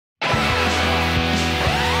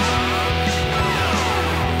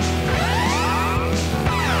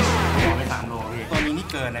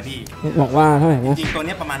นะพี่บอกว่าเท่าไหร่นะจริงตัว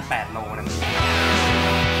นี้ประมาณ8 โลนะ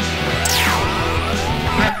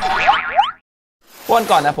วัน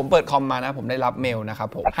ก่อนนะผมเปิดคอมมานะผมได้รับเมลนะครับ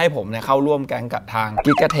ผมให้ผมเนี่ยเข้าร่วมแก๊งกับทาง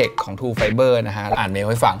Bueger ของ True Fiber นะฮะอ่านเมล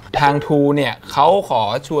ให้ฟังทาง True เนี่ยเขาขอ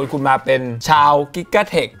ชวนคุณมาเป็นชาว Bueger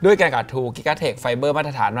ด้วยกันกับ True Bueger Fiber มาต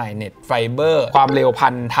รฐานใหม่เน็ตไฟเบอร์ความเร็ว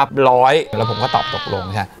1,000/100แล้วผมก็ตกลง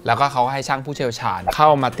ใช่แล้วก็เขาให้ช่างผู้เชี่ยวชาญเข้า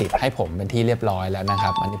มาติดให้ผมเป็นที่เรียบร้อยแล้วนะครั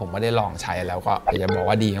บอันนี้ผมก็ได้ลองใช้แล้วก็อยากจะบอก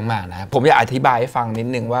ว่าดีมากๆนะผมอยากอธิบายให้ฟังนิด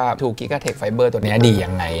นึงว่า True Bueger Fiber ตัวนี้ดียั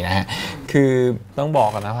งไงนะฮะคือต้องบอก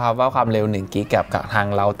กันนะครับว่าความเร็ว1 กิกกับทาง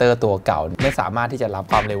เราเตอร์ตัวเก่าไม่สามารถที่จะรับ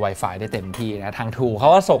ความเร็ว Wi-Fi ได้เต็มที่นะทาง True เขา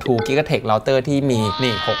ก็ส่ง True Bueger เราเตอร์ที่มี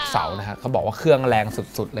นี่6 เสานะฮะเขาบอกว่าเครื่องแรง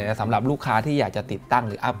สุดๆเลยนะสำหรับลูกค้าที่อยากจะติดตั้ง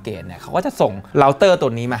หรืออัปเกรดเนี่ยเขาก็จะส่งเราเตอร์ตั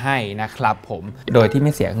วนี้มาให้นะครับผมโดยที่ไ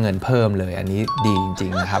ม่เสียเงินเพิ่มเลยอันนี้ดีจริ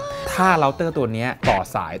งๆนะครับถ้าเราเตอร์ตัวนี้ต่อ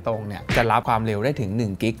สายตรงเนี่ยจะรับความเร็วได้ถึง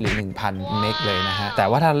1 กิกหรือ 1,000 เมกเลยนะฮะแต่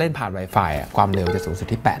ว่าถ้าเล่นผ่าน Wi-Fi ความเร็วจะสูงสุด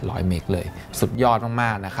ที่800 เมกเลยสุดยอดม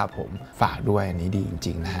ากๆนะครับผมฝากด้วยอันนี้ดีจ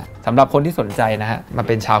ริงๆนะฮะสำหรับคนที่สนใจนะฮะมาเ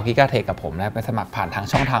ป็นชาวBuegerกับผมนะไปสมัครผ่านทาง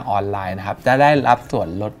ช่องทางออนไลน์นะครับจะได้รับส่วน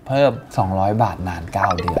ลดเพิ่ม200 บาทนาน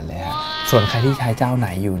9 เดือนเลยฮะส่วนใครที่ใช้เจ้าไหน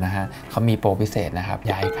อยู่นะฮะเขามีโปรพิเศษนะครับ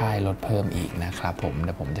ย้ายค่ายลดเพิ่มอีกนะครับผมเ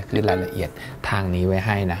ดี๋ยวผมจะขึ้นรายละเอียดทางนี้ไว้ใ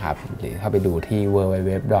ห้นะครับหรือเข้าไปดูที่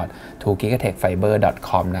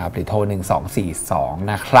www.2gigatekfiber.com นะครับหรือโทร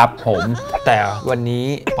1242นะครับผมแต่วันนี้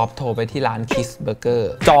ป๊อปโทรไปที่ร้าน Kiss Burger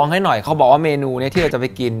จองให้หน่อยเขาบอกว่าเมนูนี้ที่เราจะไป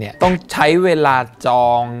กินเนี่ยต้องใช้เวลาจอ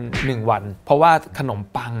ง1 วันเพราะว่าขนม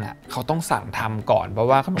ปังอ่ะเขาต้องสั่งทำก่อนเพราะ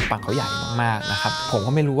ว่าขนมปังเขาใหญ่มากๆนะครับผม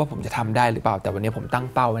ก็ไม่รู้ว่าผมจะทำได้หรือเปล่าแต่วันนี้ผมตั้ง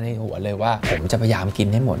เป้าไว้ในหัวเลยว่าผมจะพยายามกิน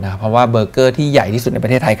ให้หมดนะครับเพราะว่าเบอร์เกอร์ที่ใหญ่ที่สุดในปร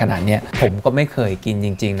ะเทศไทยขนาดนี้ผมก็ไม่เคยกินจ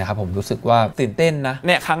ริงๆนะครับผมรู้สึกว่าตื่นเต้นนะเ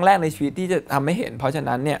นี่ยครั้งแรกในชีวิตที่จะทำให้เห็นเพราะฉะ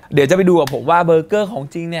นั้นเนี่ยเดี๋ยวจะไปดูกับผมว่าเบอร์เกอร์ของ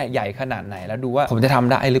จริงเนี่ยใหญ่ขนาดไหนแล้วดูว่าผมจะท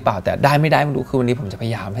ำได้หรือเปล่าแต่ได้ไม่ได้ไม่รู้คือวันนี้ผมจะพย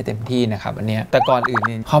ายามให้เต็มที่นะครับอันนี้แต่ก่อนอื่น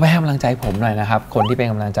นี่ขอไปให้กำลังใจผมหน่อยนะครับคนที่เป็น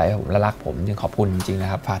กำลังใจให้ผมและรักผมจึงขอบคุณจริงๆน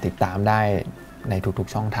ะครับฝากติดตามได้ในทุก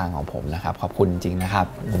ๆช่องทางของผมนะครับขอบคุณจริงๆนะครับ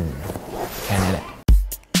แค่นี้แหละ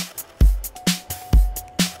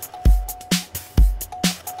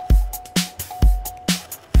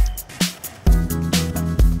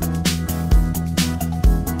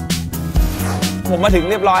ผมมาถึง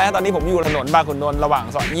เรียบร้อยแล้วตอนนี้ผมอยู่ถนนบางขุนนนท์ระหว่าง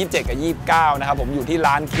ซอย27กับ29นะครับผมอยู่ที่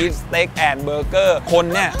ร้าน Kiss Steak and Burger คน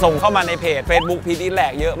เนี่ยส่งเข้ามาในเพจ Facebook Peach Eat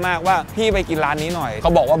Laek เยอะมากว่าพี่ไปกินร้านนี้หน่อยเข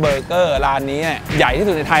าบอกว่าเบอร์เกอร์ร้านนี้ใหญ่ที่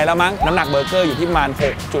สุดในไทยแล้วมั้งน้ำหนักเบอร์เกอร์อยู่ที่ประมาณ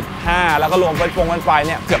 6.5 แล้วก็รวมเป็นไฟเ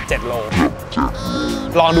นี่ยเกือบ7 โล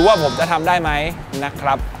ลองดูว่าผมจะทำได้ไหมนะค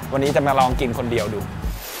รับวันนี้จะมาลองกินคนเดียวดู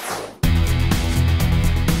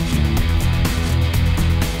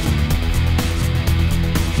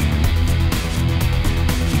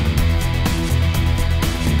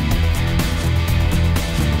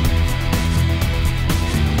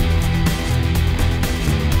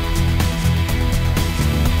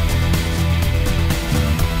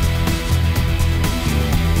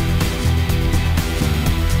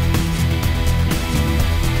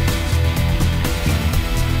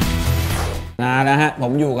นะฮะผ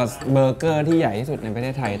มอยู่กับเบอร์เกอร์ที่ใหญ่ที่สุดในประเท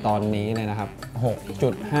ศไทยตอนนี้เลยนะครับ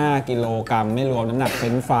 6.5 กิโลกรัมไม่รวมน้ำหนักเฟร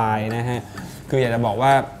นช์ฟรายนะฮะคืออยากจะบอกว่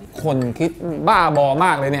าคนคิดบ้าบอม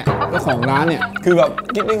ากเลยเนี่ยเจ้าของร้านเนี่ยคือแบบ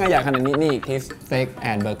คิดได้ไงใหญ่ขนาดนี้นี่ Kiss Steak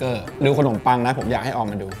and Burger ดูขนมปังนะผมอยากให้ออก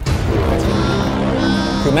มาดู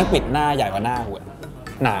คือแม่งปิดหน้าใหญ่กว่าหน้าหัว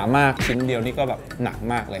หนามากชิ้นเดียวนี่ก็แบบหนัก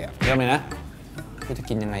มากเลยอะเริ่มเลยนะกูจะ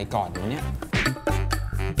กินยังไงก่อนเนี่ย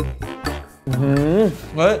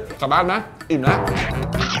เฮ้ยกลับบ้านนะอิ่มแล้ว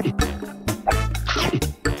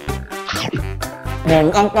ผม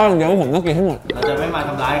ตั้งเป้าอย่างเดียวว่าผมต้องกินให้หมดเราจะไม่มาท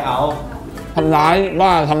ำร้ายเขาทำร้ายว่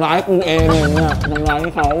าทำร้ายกูเองเนี่ยทำร้าย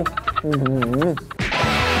เขา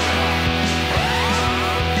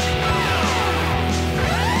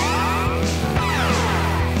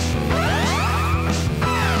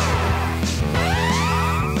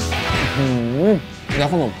แล้ว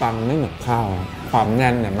ขนมปังไม่เหมือนข้าวความแ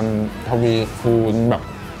น่นเนี่ยมันทวีคูณแบบ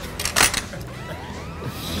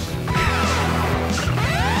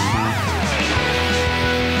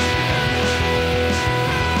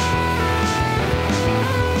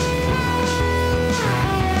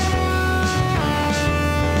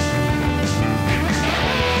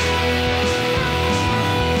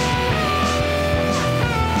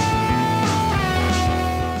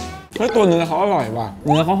ตัวเนื้อเขาอร่อยว่ะเ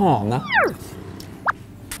นื้อเขาหอมนะ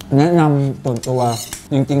แนะนำส่วนตัว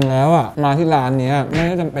จริงๆแล้วอ่ะมาที่ร้านนี้ไม่ไ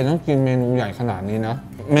ด้จำเป็นต้องกินเมนูใหญ่ขนาดนี้นะ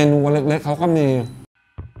เมนูเล็กๆเขาก็มี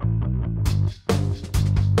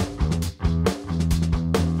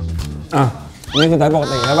นี่คือไซส์ปก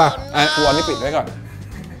ติใช่ป่ะตัวนี้ปิดไว้ก่อน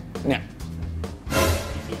เนี่ย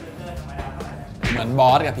มือนบอ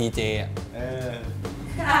สกับพีเจอ่ะ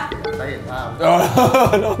ได้เห็นภาพเ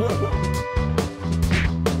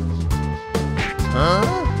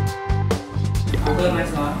อาเพิ่มไหม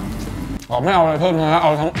ซอสอ๋อไม่เอาอะไรเพิ่มนะเอ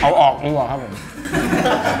าออกดีกว่าครับผม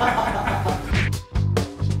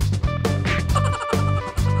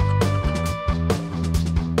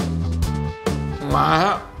มาฮ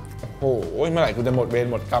ะโอ้โหเมื่อไหร่กูจะหมดเวร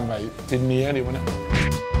หมดกรรมไปชิ้นนี้ดีวะเนี่ย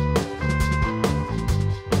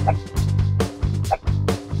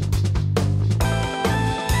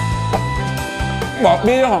บอก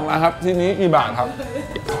พี่เจ้าของร้านครับทีนี้กี่บาทครับ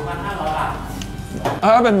 2,500 บาทถ้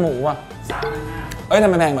าเป็นหมูอ่ะ 3,500เอ้ยทำ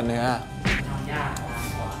ไมแพงกว่าเนื้อทำยาก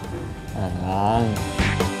กว่าอ๋อ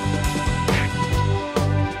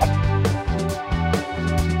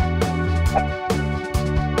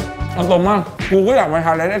เอาตรงมากกูก็อยากไปท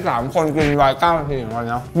านได้3 คนกินไวน์9 นาทีเหมือนกัน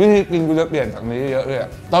นะวิธีกินกูจะเปลี่ยนจากนี้เยอะเลย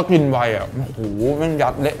ต้องกินไวอ่ะโอ้โหแม่งยั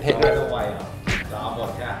ดเละเทะเลยไวเหรอเราเอาบ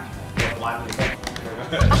ทแค่บทวันหรือ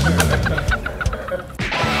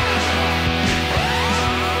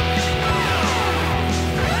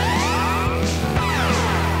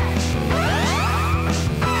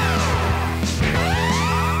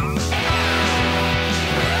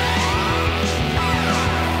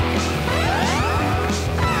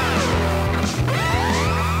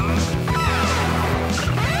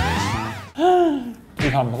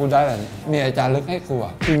ที่ทำกูได้อะไรเนี่ยมีอาจารย์ลึกให้กูอ่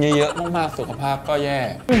ะกินเยอะๆมากๆสุขภาพก็แย่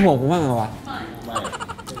ไม่ห่วงกูบ้างเหรอวะไ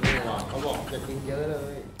ม่ห่วงเขาบอกจะกินเยอะเล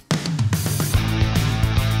ย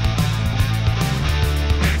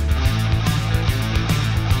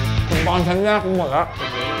ตอนชั้นแรกกูหมดแล้ว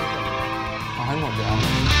เอาให้หมดเดี๋ยว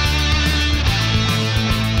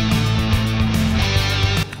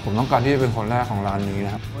ผมต้องการที่จะเป็นคนแรกของร้านนี้น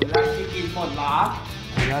ะครับคนแรกที่กินหมดหรอ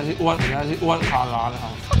คนแรกที่อ้วนคาร้านนะค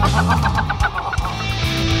รับ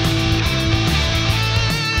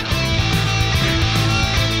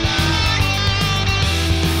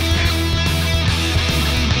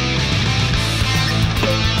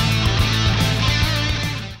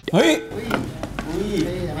เฮ้ย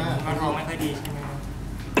มันทองไม่ค่อยดีใช่ไหมครับ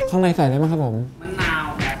ข้างในใส่อะไรบ้างครับผมมะนาว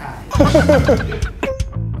นะค่ะ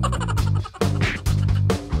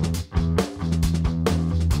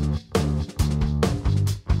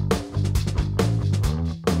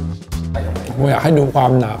ผมอยากให้ดูควา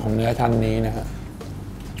มหนาของเนื้อชั้นนี้นะฮะ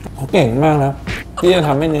เขาเก่งมากนะที่จะท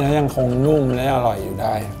ำให้เนื้อยังคงนุ่มและอร่อยอยู่ไ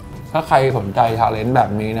ด้ถ้าใครสนใจทาเลนต์แบบ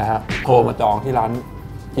นี้นะฮะโทรมาจองที่ร้าน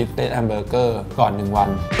กิฟเต็ดแฮมเบอร์เกอร์ก่อน1 วัน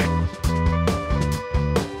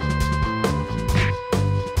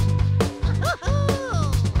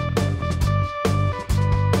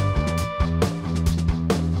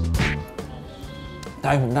ใจ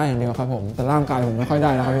ผมได้อย่างเดียวครับผมแต่ร่างกายผมไม่ค่อยไ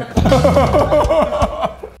ด้แล้วครับพี่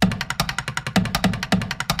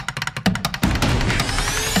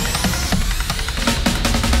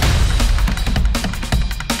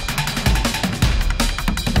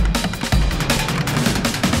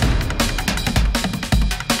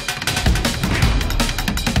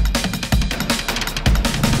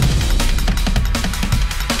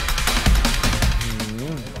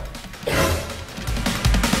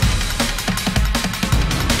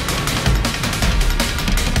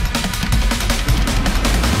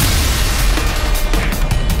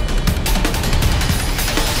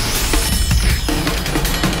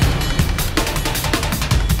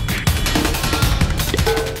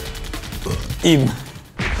อิ่ม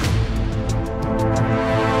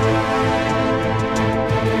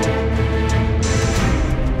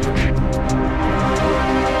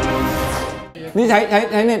นี่ใช้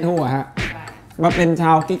เน็ตหัวฮะมาเป็นช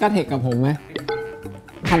าวกิกะเทคกับผมไหม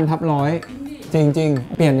1,000/100จริง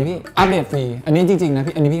ๆเปลี่ยนเลยพี่อัปเดตฟรีอันนี้จริงๆนะ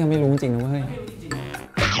พี่อันนี้พี่ก็ไม่รู้จริงนะเว้ย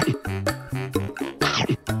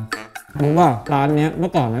รู้ว่าร้านนี้เมื่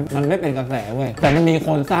อก่อนมันไม่เป็นกระแสเว้ยแต่มันมีค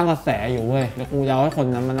นสร้างกระแสอยู่เว้ยแล้วกูจะเอาให้คน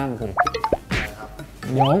นั้นมานั่งกู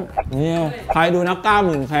เดี๋ยวนี่ใครดูนักกล้าห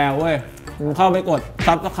มื่นแคร์เว้ยมึงเข้าไปกด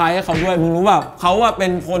ซับสไครต์ให้เขาด้วยมึงรู้ป่ะเขาว่าเป็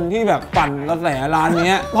นคนที่แบบปั่นกระแสร้าน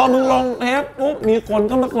นี้พอมึงลงเทปปุ๊บมีคน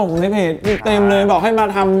ก็มาส่งในเพจเต็มเลยบอกให้มา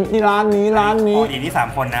ทำที่ร้านนี้อีนี่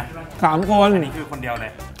3 คนนะ3 คนอันนี้คือคนเดียวเล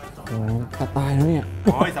ยโอ้สไตล์แล้วเนี่ยโ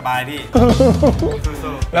อ้ยสบายพี่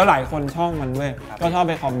แล้วหลายคนช่องมันเว้ยก็ชอบไ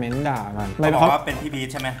ปคอมเมนต์ด่ามันไม่บอกว่าเป็นพี่บีท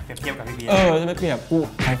ใช่ไหมเปรียบเทียบกับพี่บีทจะไปเปรียบกู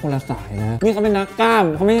ใครคนละสายนะนี่เขาเป็นนักกล้าม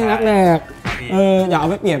เขาไม่ใช่นักแหลกอย่าเอา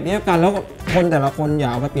ไปเปรียบเทียบกันแล้วคนแต่ละคนอย่า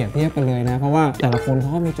เอาไปเปรียบเทียบกันเลยนะเพราะว่าแต่ละคนเข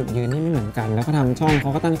าก็มีจุดยืนที่ไม่เหมือนกันแล้วก็ทำช่องเข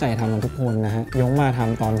าก็ตั้งใจทำกันทุกคนนะฮะยงมาท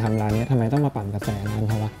ำตอนทำร้านนี้ทำไมต้องมาปั่นกระแสร้านเ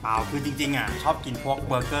ขาวะเปล่าคือจริงๆอ่ะชอบกินพวก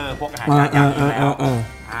เบอร์เกอร์พวกอาหารจานใหญ่อยู่แล้ว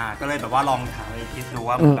ก็เลยแบบว่าลองถามไอ้คิดดู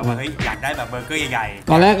ว่าแบบว่าเฮ้ยอยากได้แบบเบอร์เกอร์ใหญ่ๆ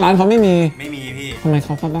ตอนแรกร้านเขาไม่มีพี่ทำไมเข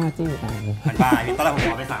าบ้าจี้ตายมันบ้าพี่ตอนแรกผม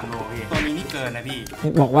บอกไป3 โลพี่ตัวนี้นี่เกินนะพี่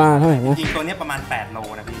บอกว่าเท่าไหร่นะจริงตัวนี้ประมาณ8 โล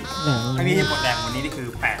นะพี่ให้พี่หมดแดงวันนี้นี่คือ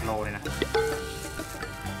8 โลเลยนะ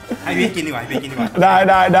ให้พี่กินดีกว่าได้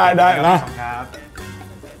ครับ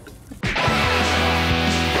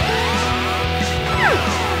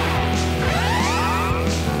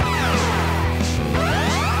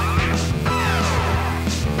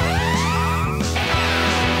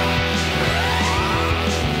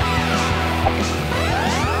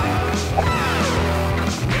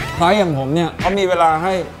ร้านอย่างผมเนี่ยเขามีเวลาใ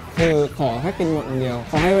ห้คือขอแค่กินหมดอย่างเดียวเ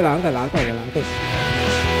ขาให้เวลาตั้งแต่ร้านเปิดจนร้านปิด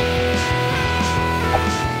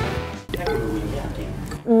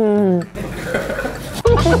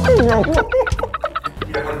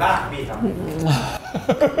มีคนบ้าพี่ครับ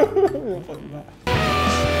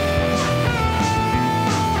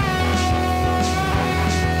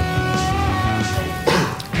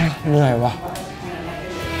เหนื่อยวะ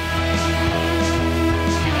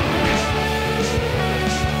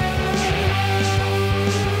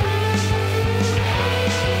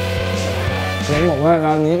ผมบอกว่า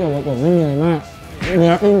ร้านนี้กับผมไม่เหนื่อยมากเนื้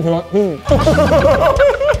อปิ้งรสปิ้ง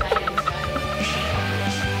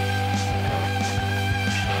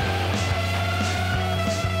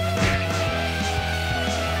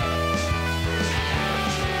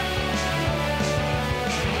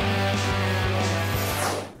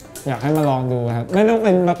อยากให้มาลองดูครับไม่ต้องเ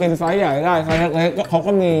ป็นมาเป็นไซส์ใหญ่ได้ไซส์เล็กๆเขา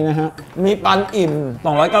ก็มีนะฮะมีปันอิ่ม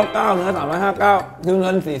299เนื้อ359คือเงิ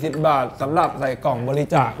น40 บาทสำหรับใส่กล่องบริ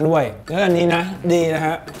จาคด้วยแล้วอันนี้นะดีนะฮ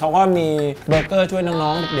ะเขาก็มีเบอร์เกอร์ช่วยน้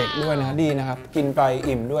องๆเด็กๆด้วยนะดีนะครับกินไป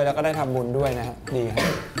อิ่มด้วยแล้วก็ได้ทำบุญด้วยนะฮะดีครับ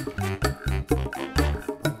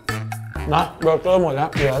นะเบอร์เกอร์หมดแล้ว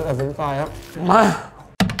เหลือแต่เฟรนช์ฟรายครับมา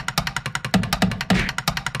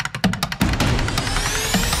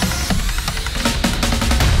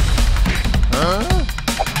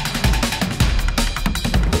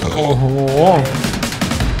โอ้โห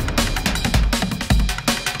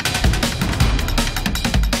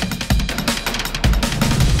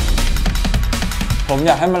ผมอ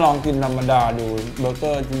ยากให้มาลองกินธรรมดาดูเบอร์เก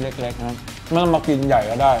อร์ชิ้นเล็กๆนะไม่ต้องมากินใหญ่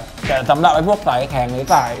ก็ได้แต่สำหรับไอ้พวกสายแข็งหรือ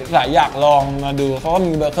สายอยากลองมาดูเขาก็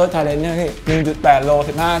มีเบอร์เกอร์ชาเลนจ์เนี่ยพี่ 1.8 โล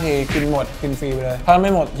 15 ทีกินหมดกินฟรีไปเลยถ้าไ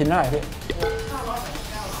ม่หมดชิ้นเท่าไหร่พี่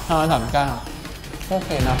539โอเ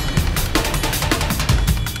คนะ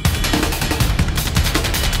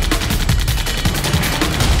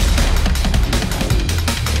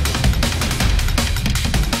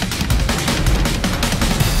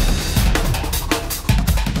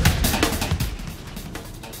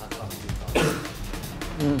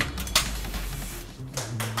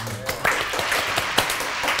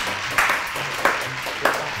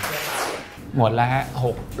หมดแล้วฮะ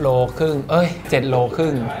6 โลครึ่ง7 โลค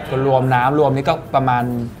รึ่งรวมน้ำรวมนี่ก็ประมาณ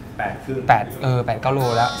8-9 โล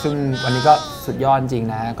แล้วซึ่งวันนี้ก็สุดยอดจริง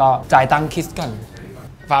นะก็จ่ายตังค์คิสก่อน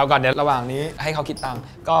ฟาวก่อนเดี๋ยวระหว่างนี้ให้เขาคิดตังค์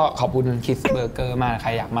ก็ขอบคุณคิสเบอร์เกอร์มากใคร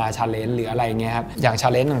อยากมาชาเลนจ์หรืออะไรเงี้ยครับอย่างชา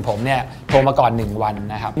เลนจ์ของผมเนี่ยโทรมาก่อน1 วัน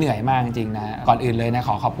นะครับเหนื่อยมากจริงนะก่อนอื่นเลยนะ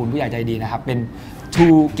ขอบคุณผู้ใหญ่ใจดีนะครับเป็น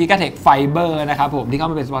Bueger Fiber นะครับผมที่เข้า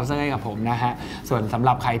มาเป็นสปอนเซอร์ให้กับผมนะฮะส่วนสำห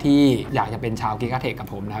รับใครที่อยากจะเป็นชาว Bueger กับ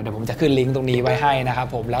ผมนะครับเดี๋ยวผมจะขึ้นลิงก์ตรงนี้ไว้ให้นะครับ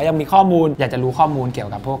ผมแล้วยังมีข้อมูลอยากจะรู้ข้อมูลเกี่ยว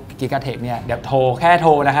กับพวก Bueger เนี่ยเดี๋ยวแค่โท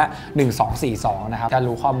รนะฮะ1242นะครับจะ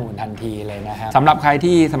รู้ข้อมูลทันทีเลยนะฮะสำหรับใคร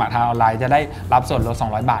ที่สมัครทางออนไลน์จะได้รับส่วนลด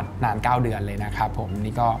200 บาทนาน9 เดือนเลยนะครับผม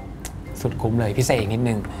นี่ก็สุดคุ้มเลยพิเศษอีกนิด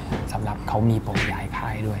นึงสำหรับเขามีโปรย้ายค่า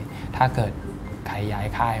ยด้วยถ้าเกิดใครย้าย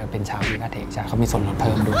ค่ายเป็นชาวBuegerเขามีส่วนลดเ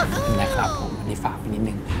พิ่มด้วยนะครับผมอันนี้ฝากไปนิด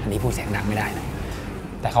นึงอันนี้พูดเสียงดังไม่ได้นะ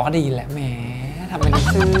แต่เขาก็ได้ยินแหละแหมทำเป็น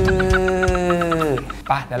ซื้อ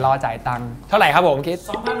ป่ะเดี๋ยวรอจ่ายตังค์เท่าไหร่ครับผมคิด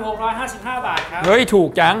 2,655 บาทครับเฮ้ยถูก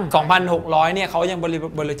จัง 2,600 เนี่ยเขายัง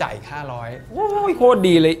บริจาคอีก500โอ้ยโคตร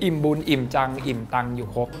ดีเลยอิ่มบุญอิ่มจังอิ่มตังอยู่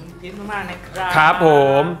ครบคิดมากๆนะครับครับผ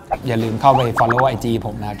มอย่าลืมเข้าไป follow IG ผ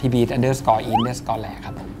มนะที่ beat_in_laek ค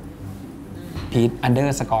รับผม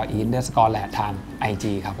Peach_in_laek ทาง IG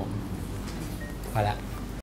ครับผมพอแล้ว